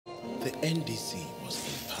the NDC was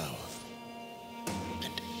in power,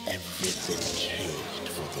 and everything changed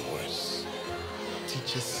for the worse.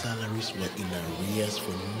 Teachers' salaries were in arrears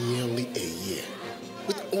for nearly a year,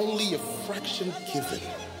 with only a fraction given.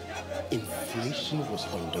 Inflation was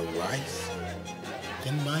on the rise.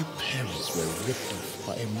 Then my parents were ripped off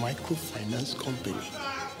by a microfinance company.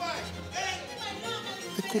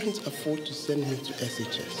 They couldn't afford to send him to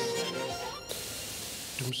SHS.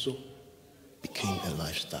 Doing so became a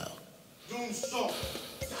lifestyle.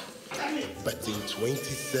 But in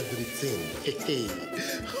 2017,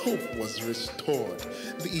 hope was restored,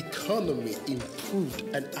 the economy improved,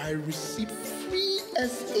 and I received free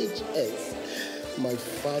SHS. My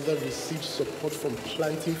father received support from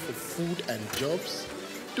Planting for Food and Jobs.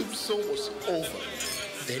 Doomso was over.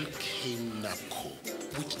 Then came NACO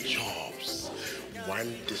with jobs.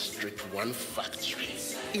 One district, one factory,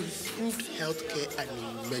 improved healthcare and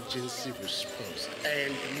emergency response,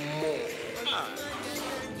 and more.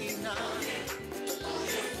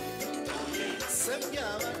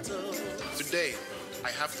 Today,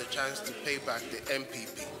 I have the chance to pay back the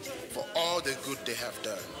NPP for all the good they have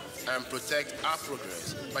done and protect our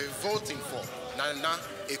progress by voting for Nana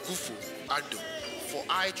Akufo-Addo. For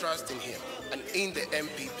I trust in him and in the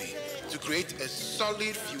NPP to create a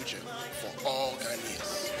solid future for all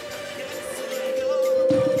Ghanaians.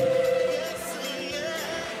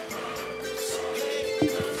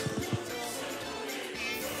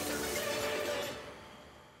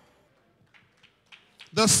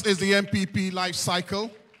 This is the NPP life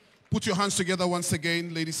cycle. Put your hands together once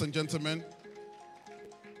again, ladies and gentlemen.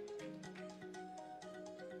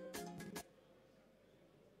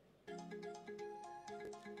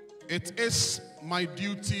 It is my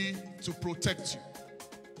duty to protect you,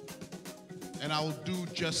 and I will do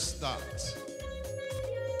just that.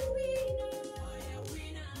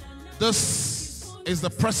 This is the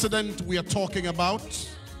president we are talking about.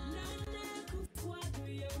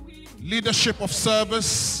 Leadership of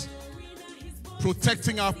service,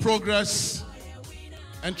 protecting our progress,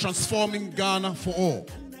 and transforming Ghana for all.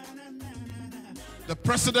 The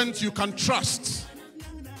president you can trust.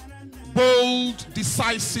 Bold,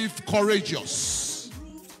 decisive, courageous.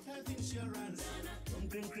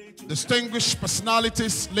 Distinguished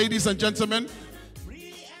personalities, ladies and gentlemen,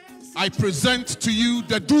 I present to you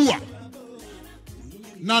the doer,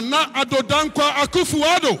 Nana Addo Dankwa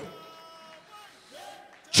Akufo-Addo.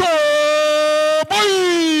 Choboy!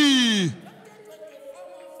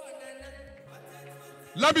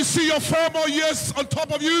 Let me see your 4 more years on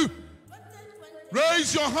top of you.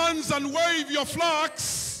 Raise your hands and wave your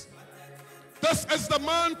flags. This is the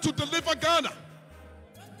man to deliver Ghana.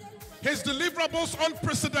 His deliverables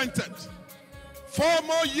unprecedented. 4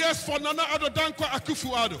 more years for Nana Addo Dankwa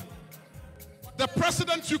Akufo-Addo. The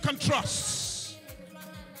president you can trust.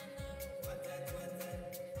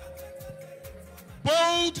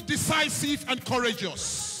 Bold, decisive, and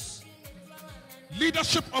courageous.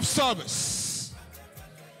 Leadership of service.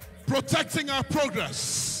 Protecting our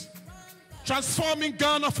progress. Transforming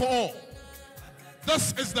Ghana for all.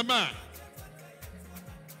 This is the man.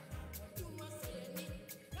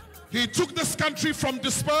 He took this country from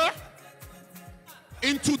despair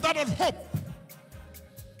into that of hope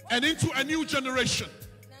and into a new generation.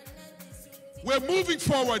 We're moving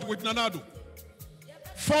forward with Nanado.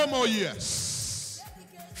 4 more years.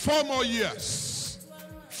 4 more years.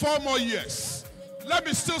 4 more years. Let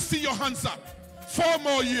me still see your hands up. 4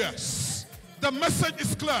 more years. The message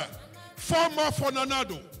is clear. 4 more for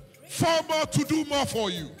Nanado. 4 more to do more for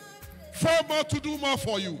you. 4 more to do more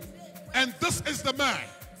for you. And this is the man.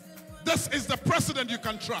 This is the president you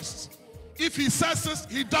can trust. If he says this,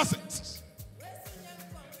 he does it.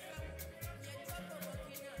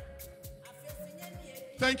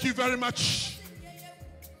 Thank you very much.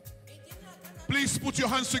 Please put your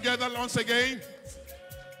hands together once again.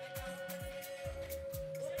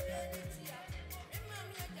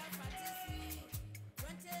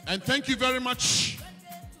 And thank you very much,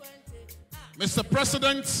 Mr.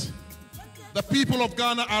 President. The people of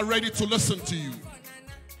Ghana are ready to listen to you.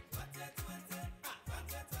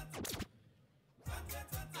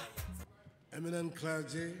 Eminent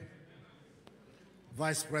clergy,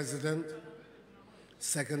 Vice President,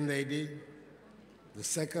 Second Lady, the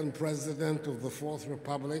Second President of the Fourth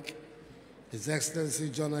Republic, His Excellency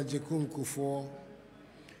John Agyekum Kufuor,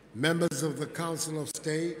 members of the Council of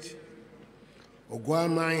State,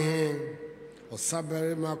 Ogwamaihe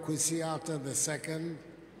Osaberi Makwesi Atta II,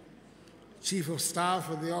 Chief of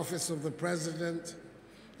Staff of the Office of the President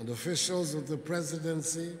and officials of the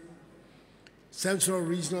Presidency, Central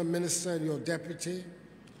Regional Minister and your Deputy,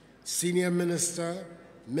 Senior Minister,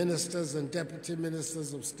 ministers and deputy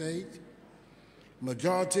ministers of state,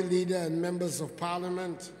 majority leader and members of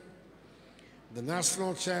parliament, the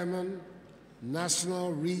national chairman,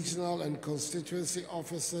 national, regional, and constituency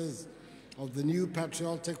officers of the New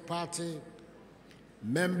Patriotic Party,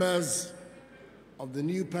 members of the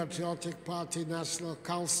New Patriotic Party National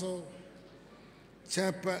Council,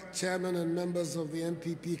 chairman and members of the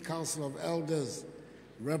NPP Council of Elders,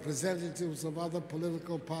 representatives of other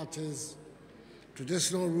political parties,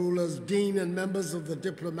 traditional rulers, dean and members of the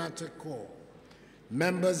diplomatic corps,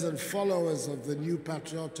 members and followers of the New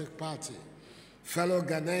Patriotic Party, fellow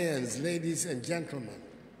Ghanaians, ladies and gentlemen.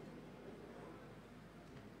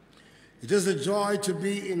 It is a joy to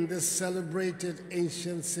be in this celebrated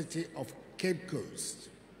ancient city of Cape Coast,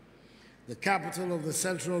 the capital of the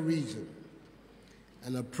Central Region,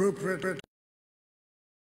 an appropriate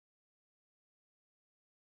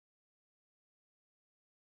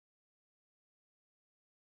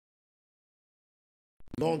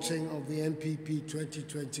launching of the NPP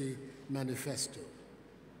 2020 Manifesto.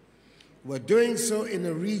 We're doing so in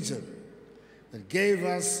a region that gave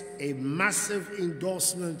us a massive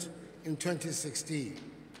endorsement in 2016.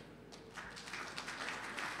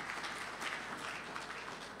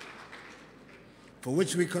 For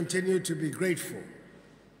which we continue to be grateful,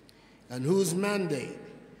 and whose mandate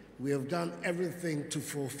we have done everything to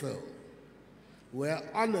fulfill. We are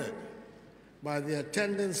honored by the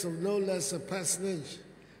attendance of no less a personage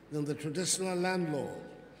than the traditional landlord,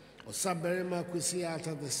 Osaberima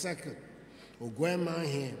Kwesiata II,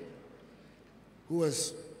 Ogwemahin, who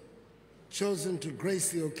has chosen to grace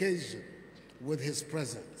the occasion with his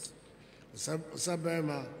presence.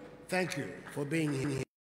 Osaberima, thank you for being here.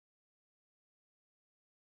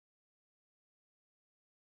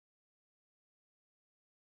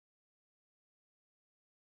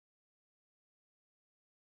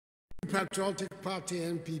 Patriotic Party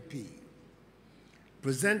NPP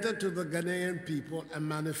presented to the Ghanaian people a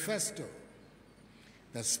manifesto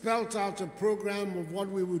that spelled out a program of what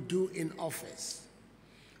we would do in office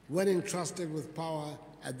when entrusted with power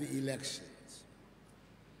at the elections.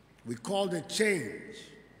 We called it change,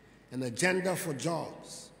 an agenda for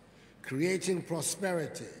jobs, creating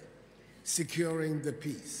prosperity, securing the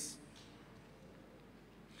peace.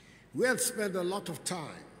 We had spent a lot of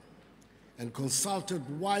time and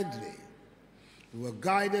consulted widely. We were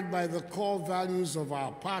guided by the core values of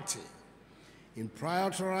our party in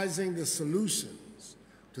prioritizing the solutions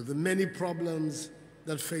to the many problems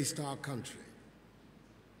that faced our country.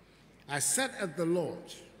 I said at the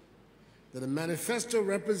launch that a manifesto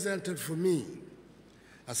represented for me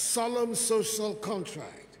a solemn social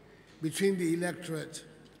contract between the electorate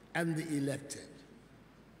and the elected.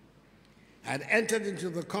 I had entered into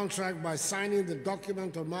the contract by signing the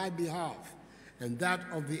document on my behalf and that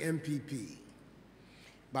of the NPP.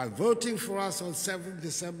 By voting for us on 7th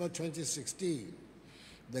December 2016,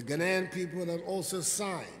 the Ghanaian people had also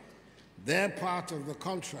signed their part of the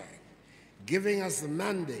contract, giving us the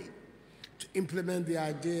mandate to implement the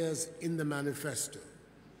ideas in the manifesto.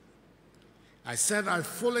 I said I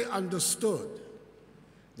fully understood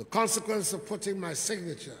the consequence of putting my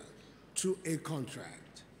signature to a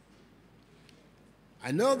contract.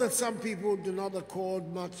 I know that some people do not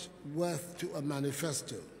accord much worth to a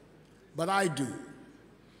manifesto, but I do.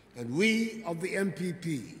 And we of the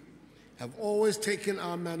NPP have always taken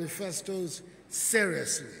our manifestos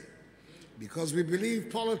seriously because we believe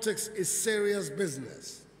politics is serious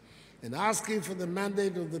business, and asking for the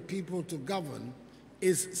mandate of the people to govern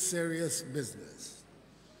is serious business.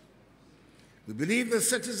 We believe that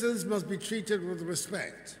citizens must be treated with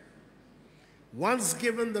respect. Once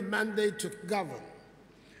given the mandate to govern,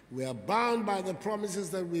 we are bound by the promises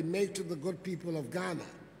that we make to the good people of Ghana,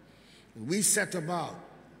 and we set about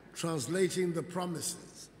translating the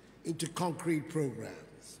promises into concrete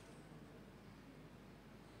programs.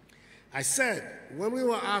 I said, when we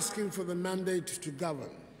were asking for the mandate to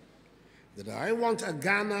govern, that I want a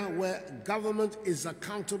Ghana where government is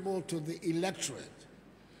accountable to the electorate,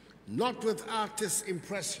 not with artists'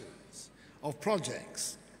 impressions of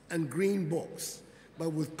projects and green books, but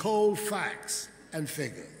with cold facts and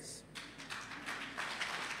figures.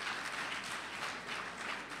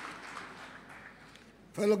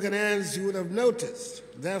 Fellow Ghanaians, you would have noticed,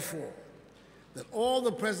 therefore, that all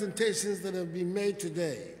the presentations that have been made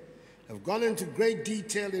today have gone into great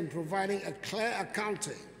detail in providing a clear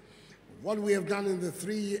accounting of what we have done in the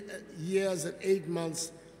 3 years and 8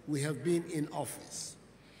 months we have been in office.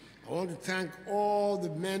 I want to thank all the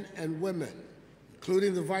men and women,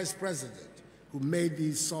 including the Vice President, who made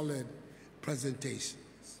these solid presentations.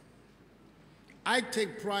 I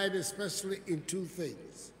take pride especially in 2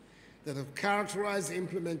 things: that have characterized the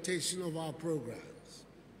implementation of our programs.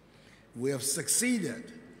 We have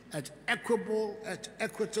succeeded at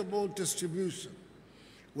equitable distribution,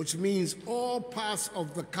 which means all parts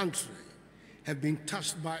of the country have been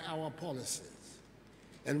touched by our policies,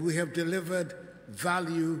 and we have delivered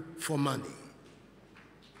value for money.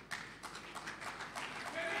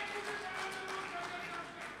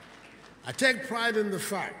 I take pride in the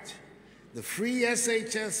fact the free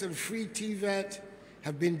SHS and free TVET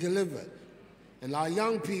have been delivered, and our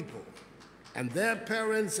young people and their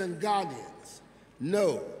parents and guardians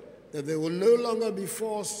know that they will no longer be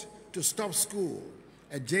forced to stop school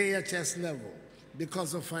at JHS level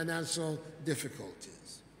because of financial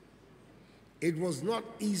difficulties. It was not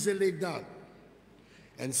easily done,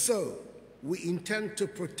 and so we intend to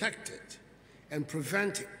protect it and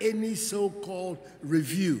prevent any so-called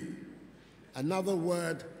review, another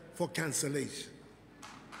word for cancellation.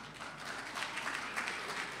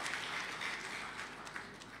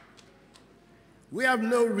 We have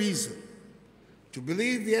no reason to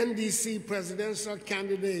believe the NDC presidential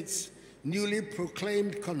candidate's newly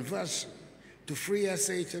proclaimed conversion to free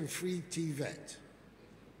SH and free TVET.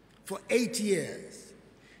 For 8 years,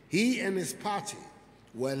 he and his party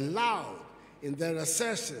were loud in their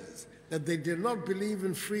assertions that they did not believe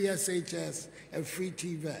in free SHS and free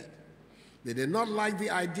TVET. They did not like the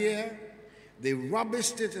idea, they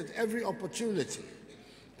rubbished it at every opportunity,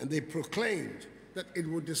 and they proclaimed that it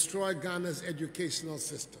would destroy Ghana's educational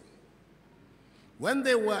system. When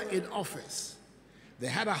they were in office, they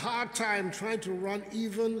had a hard time trying to run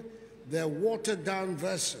even their watered-down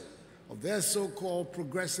version of their so-called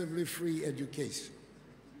progressively free education.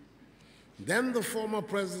 Then the former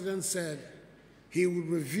president said he would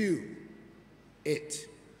review it,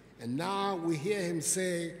 and now we hear him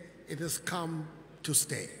say it has come to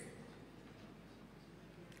stay.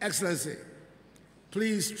 Excellency,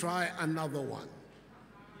 please try another one.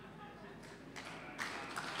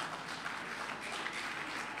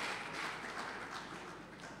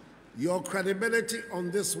 Your credibility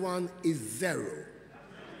on this one is zero.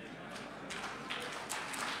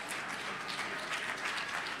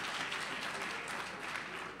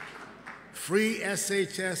 Free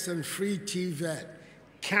SHS and free TVET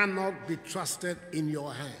cannot be trusted in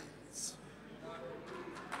your hands.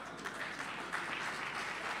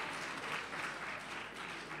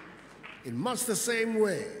 In much the same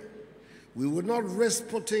way, we would not risk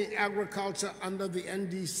putting agriculture under the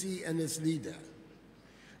NDC and its leader.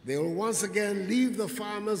 They will once again leave the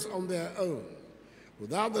farmers on their own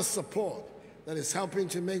without the support that is helping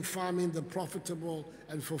to make farming the profitable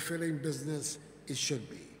and fulfilling business it should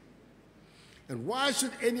be. And why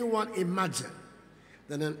should anyone imagine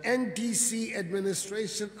that an NDC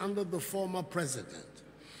administration under the former president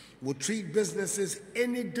would treat businesses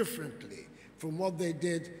any differently from what they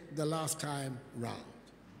did the last time round?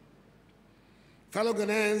 Fellow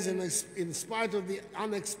Ghanaians, in spite of the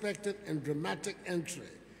unexpected and dramatic entry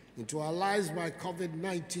into our lives by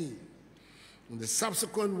COVID-19 and the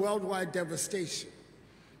subsequent worldwide devastation,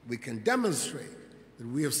 we can demonstrate that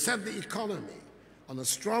we have set the economy on a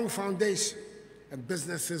strong foundation and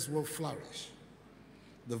businesses will flourish.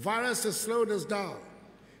 The virus has slowed us down,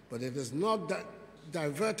 but it has not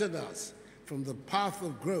diverted us from the path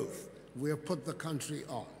of growth we have put the country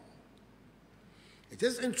on. It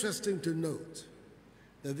is interesting to note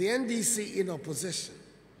that the NDC in opposition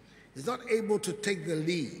is not able to take the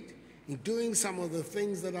lead in doing some of the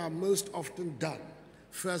things that are most often done,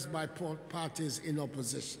 first by parties in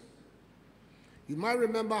opposition. You might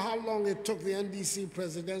remember how long it took the NDC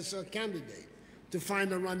presidential candidate to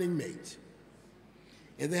find a running mate,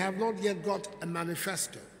 and they have not yet got a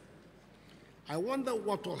manifesto. I wonder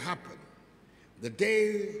what will happen the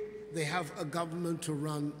day they have a government to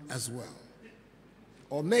run as well.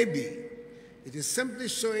 Or maybe it is simply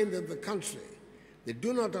showing that the country, they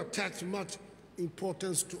do not attach much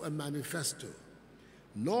importance to a manifesto,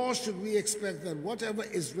 nor should we expect that whatever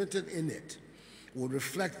is written in it will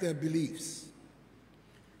reflect their beliefs,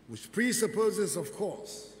 which presupposes, of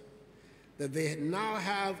course, that they now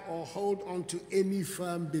have or hold on to any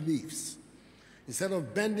firm beliefs, instead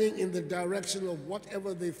of bending in the direction of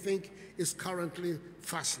whatever they think is currently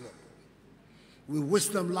fashionable. We wish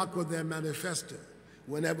them luck with their manifesto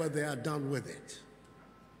whenever they are done with it.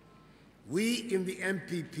 We in the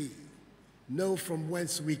NPP know from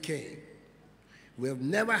whence we came. We have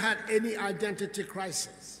never had any identity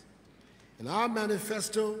crisis, and our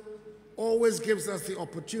manifesto always gives us the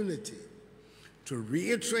opportunity to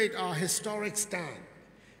reiterate our historic stand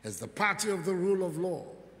as the party of the rule of law,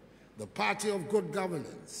 the party of good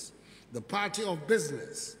governance, the party of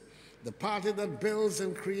business, the party that builds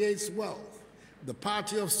and creates wealth, the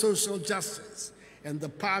party of social justice, and the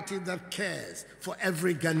party that cares for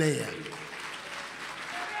every Ghanaian.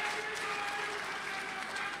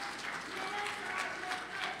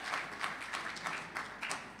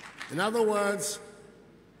 In other words,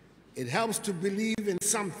 it helps to believe in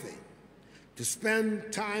something, to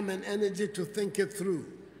spend time and energy to think it through,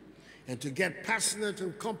 and to get passionate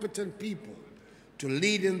and competent people to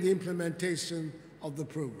lead in the implementation of the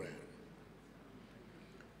program.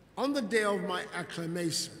 On the day of my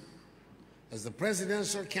acclamation as the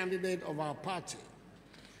presidential candidate of our party,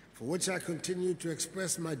 for which I continue to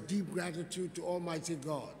express my deep gratitude to Almighty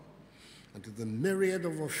God and to the myriad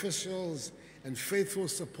of officials and faithful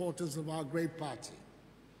supporters of our great party,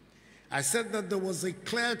 I said that there was a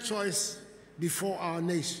clear choice before our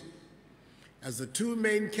nation, as the two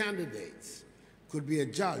main candidates could be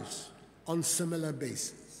adjudged on similar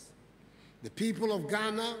basis. The people of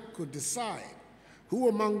Ghana could decide who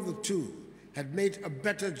among the two had made a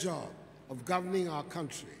better job of governing our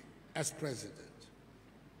country as president.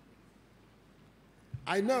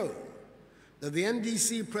 I know that the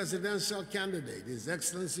NDC presidential candidate, His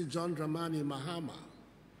Excellency John Dramani Mahama,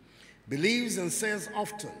 believes and says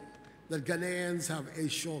often that Ghanaians have a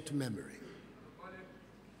short memory.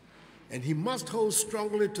 And he must hold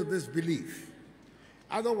strongly to this belief.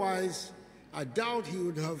 Otherwise, I doubt he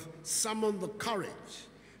would have summoned the courage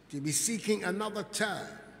to be seeking another term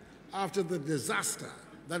after the disaster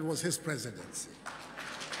that was his presidency.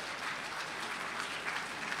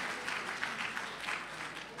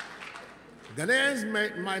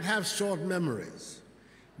 Ghanaians might have short memories,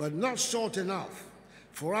 but not short enough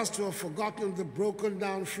for us to have forgotten the broken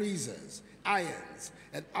down freezers, irons,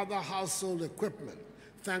 and other household equipment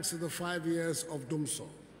thanks to the 5 years of Dumso.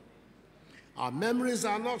 Our memories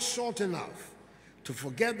are not short enough to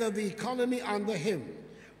forget that the economy under him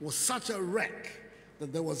was such a wreck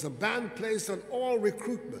that there was a ban placed on all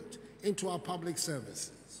recruitment into our public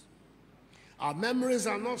services. Our memories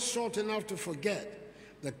are not short enough to forget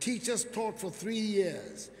that teachers taught for 3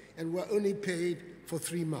 years and were only paid for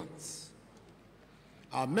 3 months.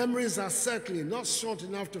 Our memories are certainly not short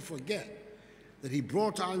enough to forget that he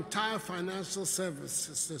brought our entire financial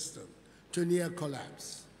services system to near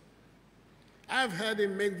collapse. I've heard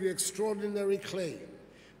him make the extraordinary claim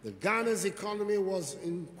that Ghana's economy was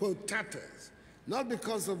in, quote, tatters, not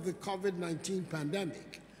because of the COVID-19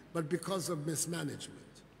 pandemic, but because of mismanagement.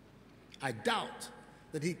 I doubt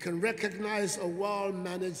that he can recognize a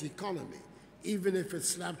well-managed economy, even if it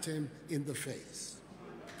slapped him in the face.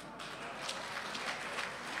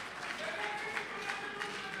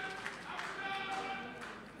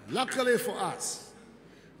 Luckily for us,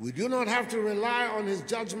 we do not have to rely on his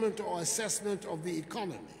judgment or assessment of the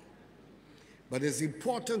economy. But it's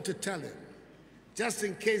important to tell him, just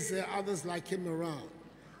in case there are others like him around,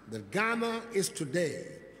 that Ghana is today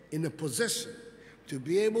in a position to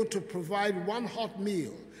be able to provide one hot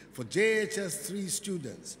meal for JHS 3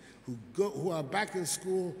 students who are back in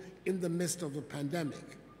school in the midst of the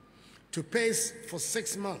pandemic, to pay for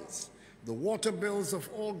 6 months the water bills of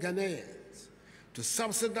all Ghanaians, to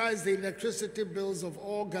subsidize the electricity bills of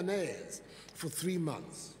all Ghanaians for 3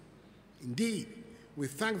 months. Indeed, we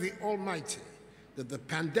thank the Almighty that the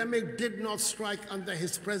pandemic did not strike under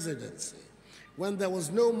his presidency, when there was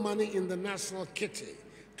no money in the national kitty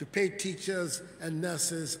to pay teachers and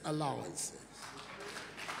nurses allowances.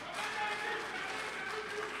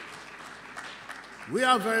 We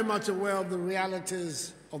are very much aware of the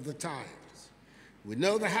realities of the times. We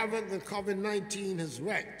know the havoc that COVID-19 has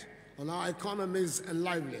wreaked on our economies and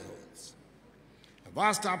livelihoods. I've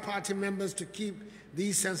asked our party members to keep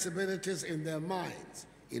these sensibilities in their minds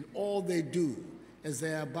in all they do as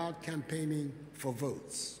they are about campaigning for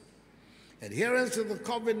votes. Adherence to the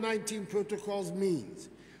COVID-19 protocols means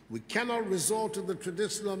we cannot resort to the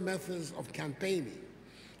traditional methods of campaigning,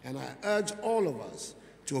 and I urge all of us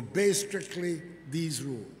to obey strictly these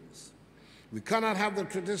rules. We cannot have the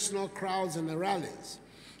traditional crowds and the rallies,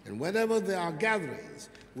 and whenever there are gatherings,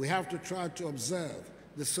 we have to try to observe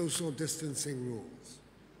the social distancing rules.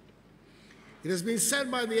 It has been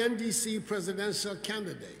said by the NDC presidential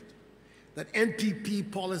candidate that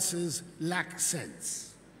NPP policies lack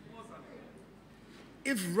sense.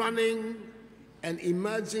 If running an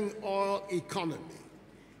emerging oil economy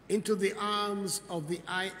into the arms of the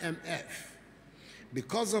IMF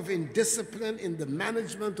because of indiscipline in the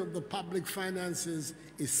management of the public finances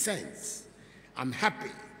is sense, I'm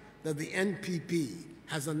happy that the NPP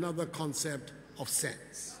has another concept of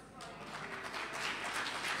sense.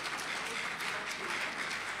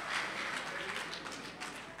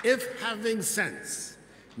 If having sense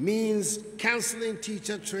means canceling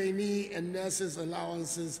teacher, trainee, and nurses'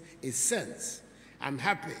 allowances is sense, I'm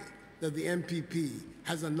happy that the NPP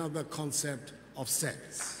has another concept of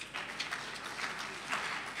sense.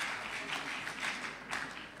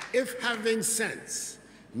 If having sense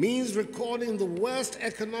means recording the worst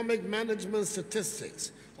economic management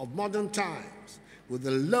statistics of modern times with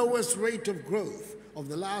the lowest rate of growth of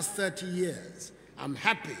the last 30 years, I'm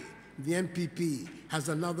happy the NPP has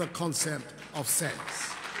another concept of sense.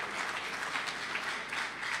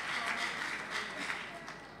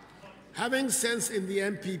 Having sense in the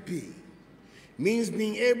NPP means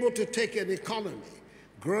being able to take an economy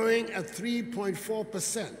growing at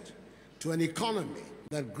 3.4% to an economy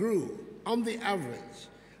that grew, on the average,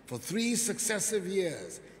 for 3 successive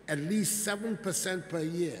years, at least 7% per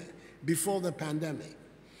year before the pandemic,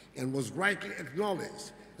 and was rightly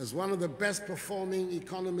acknowledged as one of the best performing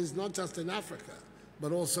economies, not just in Africa,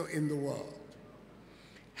 but also in the world.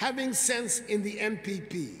 Having sense in the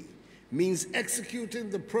NPP means executing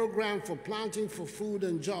the program for planting for food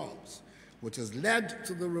and jobs, which has led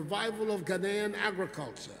to the revival of Ghanaian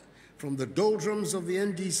agriculture from the doldrums of the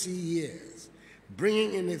NDC years,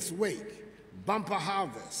 bringing in its wake bumper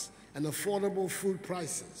harvests and affordable food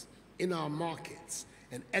prices in our markets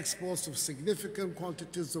and exports of significant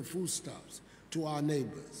quantities of foodstuffs to our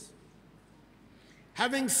neighbors.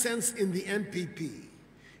 Having sense in the NPP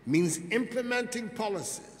means implementing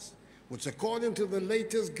policies which, according to the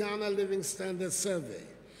latest Ghana Living Standards Survey,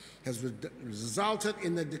 has resulted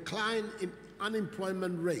in a decline in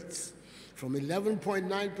unemployment rates from 11.9%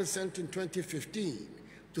 in 2015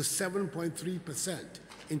 to 7.3%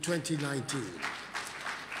 in 2019.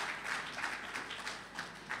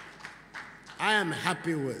 I am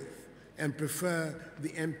happy with and prefer the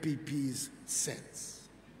NPP's sense.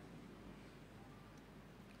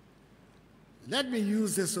 Let me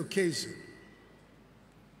use this occasion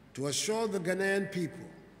to assure the Ghanaian people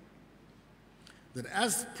that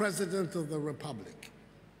as President of the Republic,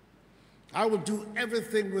 I will do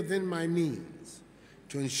everything within my means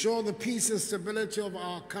to ensure the peace and stability of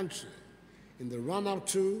our country in the run-up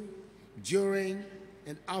to, during,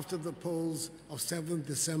 and after the polls of 7th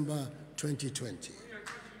December 2020.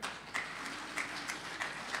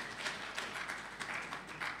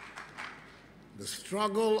 The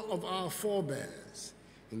struggle of our forebears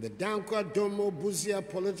in the Dankwa Domo Buzia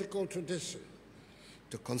political tradition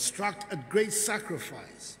to construct at great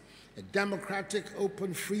sacrifice a democratic,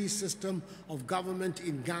 open, free system of government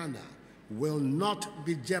in Ghana will not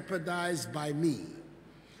be jeopardized by me.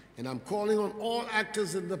 And I'm calling on all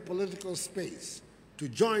actors in the political space to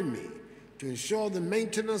join me to ensure the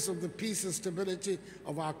maintenance of the peace and stability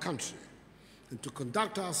of our country and to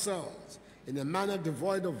conduct ourselves in a manner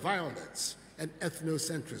devoid of violence and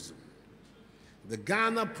ethnocentrism. The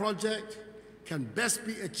Ghana project can best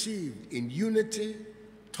be achieved in unity,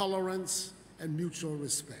 tolerance, and mutual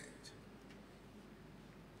respect.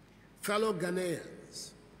 Fellow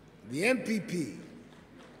Ghanaians, the NPP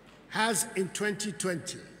has in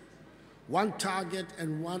 2020 one target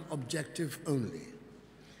and one objective only,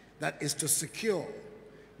 that is to secure,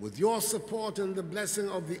 with your support and the blessing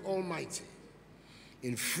of the Almighty,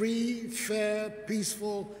 in free, fair,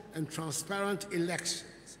 peaceful, and transparent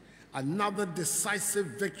elections, another decisive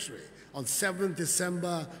victory on 7th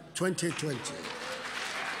December 2020.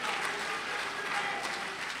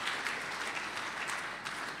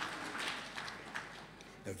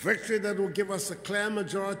 A victory that will give us a clear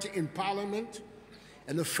majority in Parliament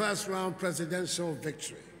and a first-round presidential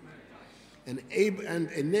victory, and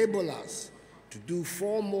enable us to do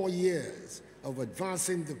 4 more years of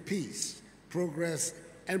advancing the peace, progress,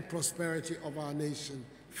 and prosperity of our nation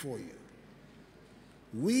for you.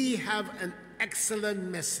 We have an excellent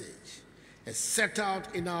message as set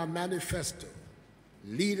out in our manifesto: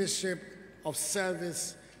 leadership of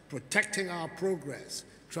service, protecting our progress,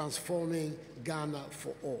 transforming Ghana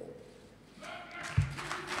for all.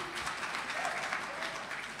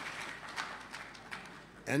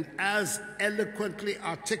 And as eloquently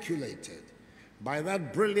articulated by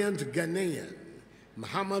that brilliant Ghanaian,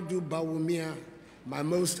 Mahamadou Bawumia, my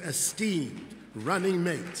most esteemed running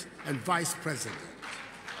mate and vice president,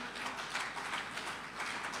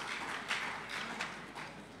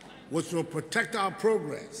 which will protect our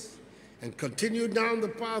progress and continue down the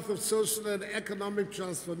path of social and economic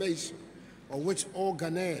transformation on which all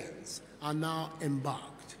Ghanaians are now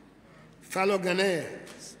embarked. Fellow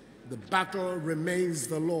Ghanaians, the battle remains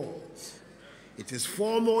the Lord's. It is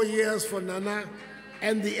 4 more years for Nana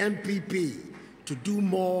and the NPP to do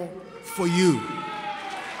more for you.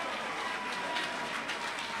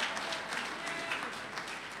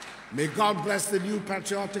 May God bless the new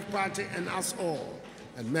patriotic party and us all.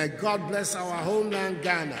 And may God bless our homeland,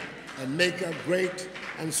 Ghana, and make it great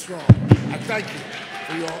and strong. I thank you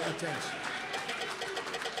for your attention.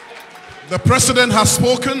 The President has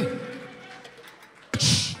spoken.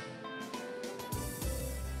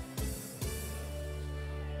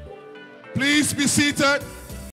 Please be seated.